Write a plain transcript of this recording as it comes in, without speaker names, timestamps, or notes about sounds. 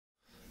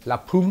La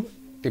pomme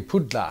de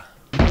poudre.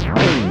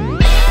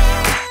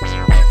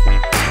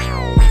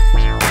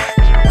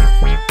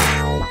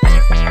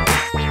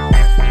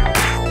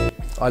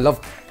 I love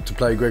to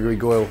play Gregory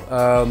Goyle.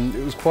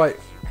 It was quite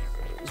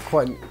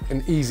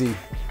an easy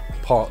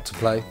part to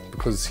play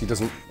because he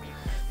doesn't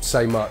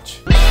say much.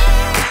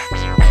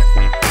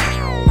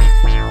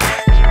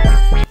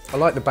 I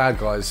like the bad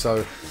guys,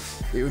 so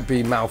it would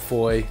be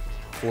Malfoy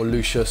or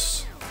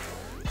Lucius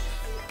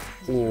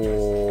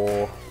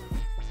or...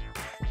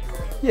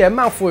 yeah,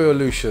 Malfoy or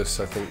Lucius,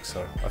 I think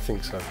so.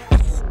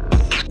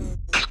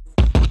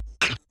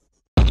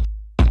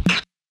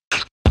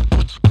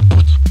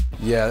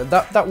 Yeah,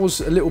 that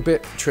was a little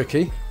bit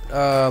tricky.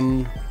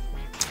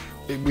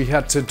 We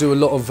had to do a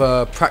lot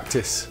of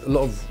practice, a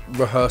lot of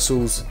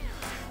rehearsals,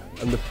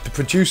 and the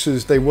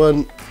producers, they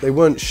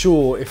weren't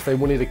sure if they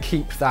wanted to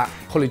keep that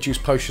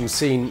polyjuice potion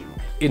scene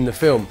in the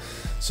film.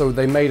 So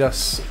they made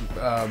us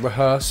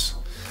rehearse,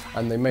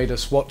 and they made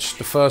us watch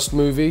the first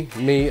movie,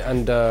 me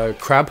and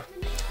Crab.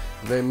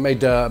 They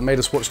made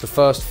us watch the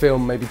first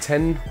film maybe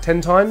 10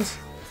 times,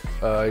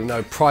 you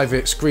know,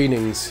 private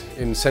screenings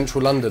in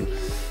central London,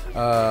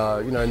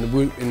 you know,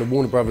 in the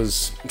Warner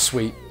Brothers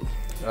suite.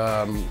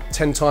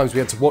 10 times we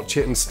had to watch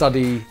it and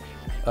study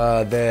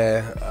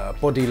their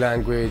body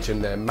language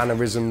and their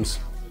mannerisms.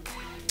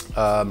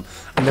 And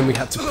then we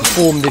had to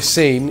perform this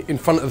scene in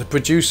front of the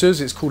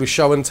producers. It's called a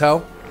show and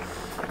tell.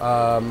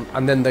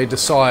 And then they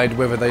decide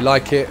whether they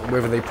like it,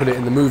 whether they put it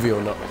in the movie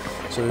or not.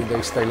 So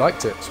they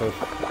liked it. So.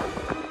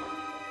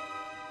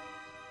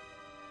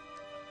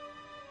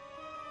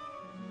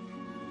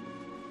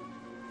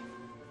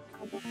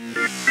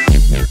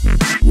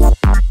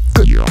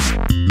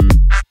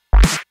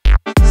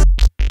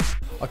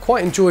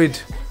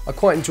 I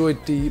quite enjoyed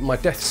my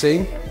death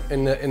scene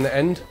in the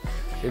end,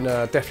 in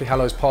Deathly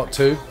Hallows Part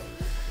 2,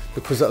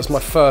 because that was my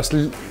first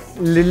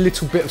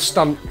little bit of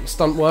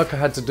stunt work I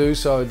had to do.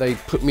 So they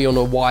put me on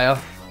a wire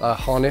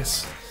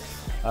harness,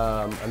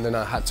 and then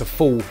I had to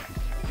fall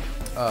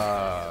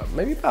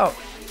maybe about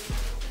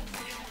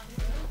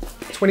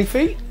 20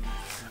 feet,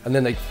 and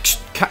then they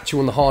catch you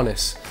on the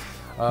harness.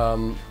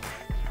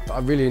 I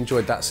really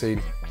enjoyed that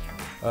scene.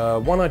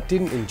 One I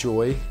didn't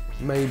enjoy,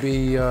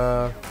 maybe.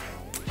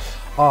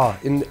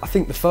 In I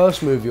think the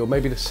first movie or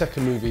maybe the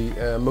second movie,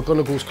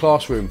 McGonagall's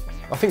classroom.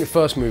 I think the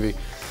first movie.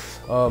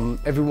 All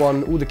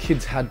the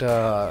kids had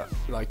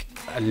like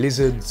a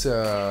lizard,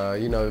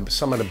 you know,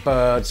 some had a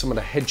bird, some had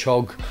a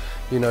hedgehog,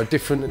 you know,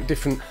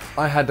 different.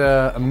 I had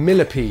a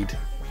millipede.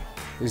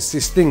 It's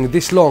this thing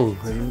this long,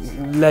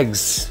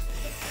 legs,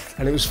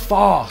 and it was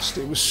fast.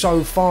 It was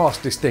so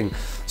fast, this thing.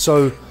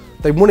 So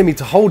they wanted me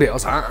to hold it. I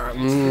was like,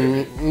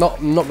 not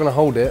gonna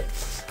hold it.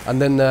 And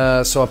then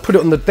so I put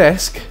it on the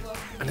desk.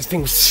 And this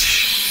thing was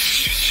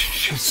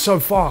so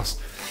fast.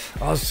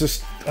 I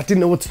didn't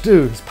know what to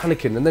do. I was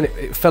panicking, and then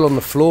it fell on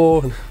the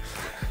floor. And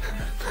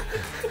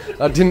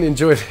I didn't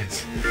enjoy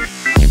this.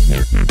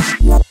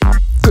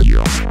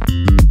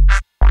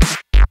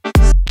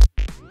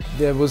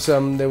 There was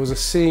a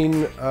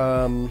scene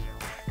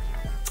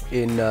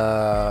in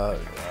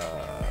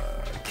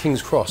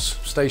King's Cross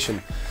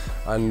station,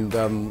 and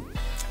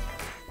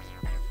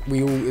it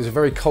was a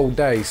very cold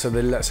day, so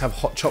they let us have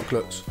hot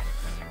chocolates.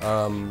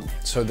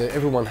 So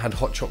everyone had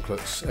hot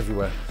chocolates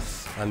everywhere,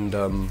 and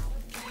I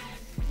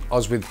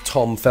was with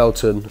Tom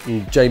Felton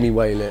and Jamie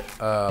Waylett,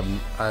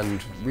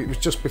 and it was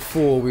just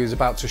before we was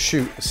about to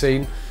shoot the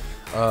scene,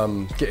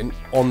 getting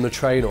on the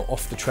train or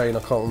off the train,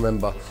 I can't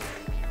remember,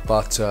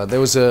 but there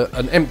was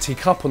an empty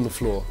cup on the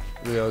floor,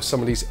 you know,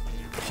 somebody's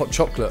hot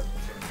chocolate.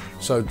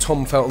 So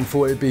Tom Felton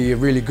thought it'd be a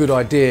really good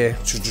idea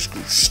to just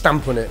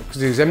stamp on it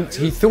because it was empty.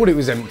 He thought it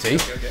was empty.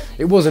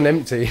 It wasn't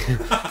empty.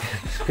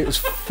 It was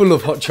full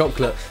of hot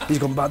chocolate. He's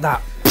gone about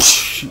that.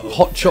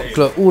 Hot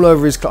chocolate all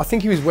over his. I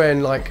think he was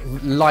wearing like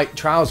light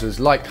trousers,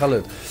 light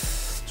coloured.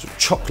 So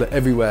chocolate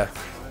everywhere.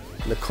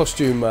 And the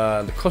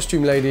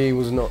costume lady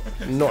was not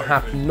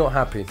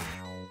happy.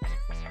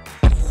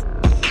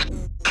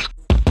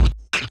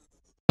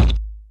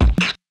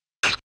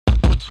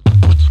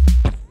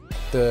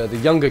 The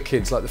younger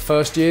kids, like the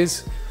first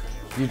years,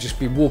 you'd just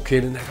be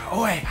walking and they'd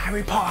go, "Oi,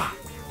 Harry Potter!"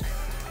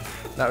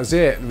 That was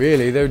it,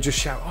 really. They would just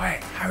shout, "Oi,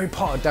 Harry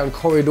Potter!" down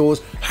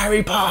corridors,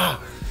 "Harry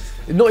Potter!"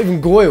 Not even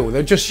Goyle,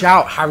 they'd just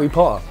shout, "Harry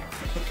Potter!"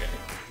 Okay.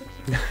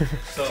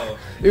 So,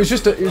 it was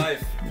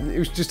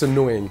just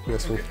annoying.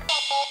 That's all.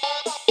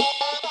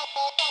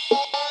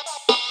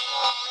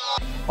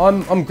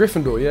 I'm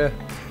Gryffindor, yeah.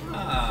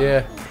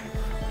 Yeah.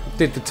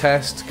 Did the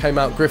test, came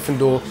out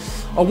Gryffindor.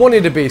 I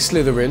wanted to be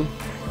Slytherin.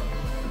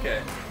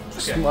 Okay.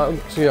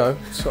 You know,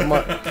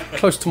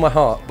 close to my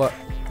heart, but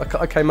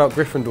I came out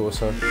Gryffindor,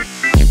 so.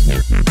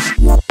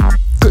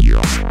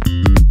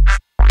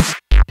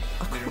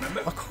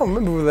 I can't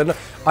remember whether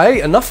I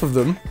ate enough of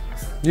them.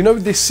 You know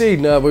this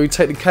scene where we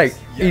take the cake,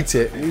 eat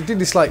it. We did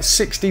this like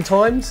 60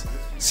 times,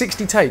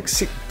 60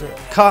 takes,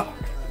 cut,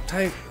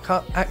 take,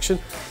 cut, action,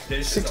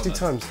 60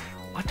 times.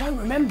 I don't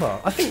remember.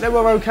 I think they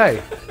were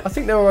okay. I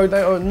think they were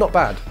not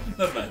bad.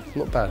 Not bad.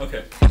 Not bad.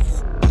 Okay.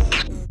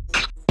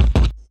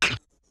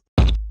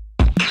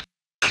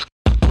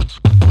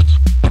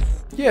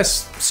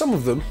 Yes, some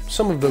of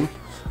them.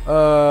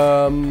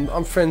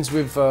 I'm friends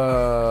with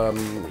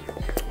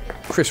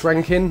Chris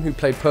Rankin, who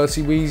played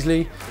Percy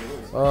Weasley.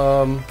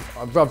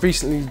 I've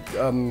recently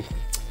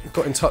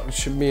got in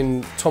touch. Me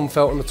and Tom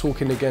Felton are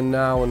talking again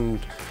now,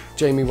 and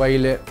Jamie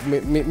Waylett.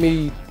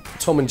 Me,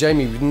 Tom and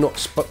Jamie,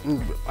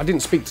 I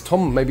didn't speak to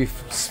Tom maybe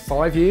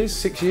 5 years,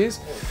 6 years.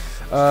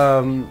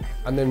 And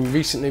then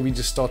recently we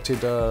just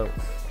started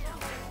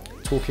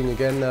talking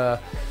again.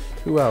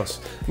 Who else?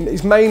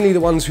 It's mainly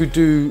the ones who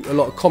do a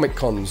lot of comic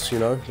cons, you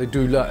know. They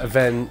do like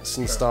events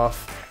and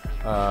stuff.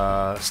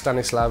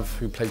 Stanislav,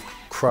 who played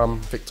Crumb,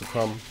 Victor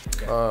Crumb.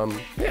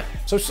 Yeah,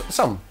 so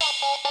some.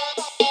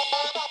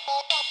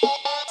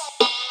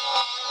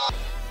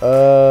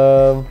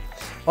 I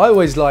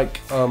always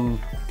like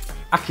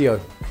Accio,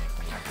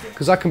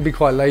 because I can be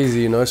quite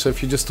lazy, you know. So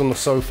if you're just on the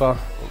sofa,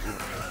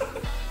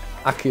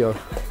 Accio,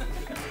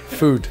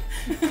 food.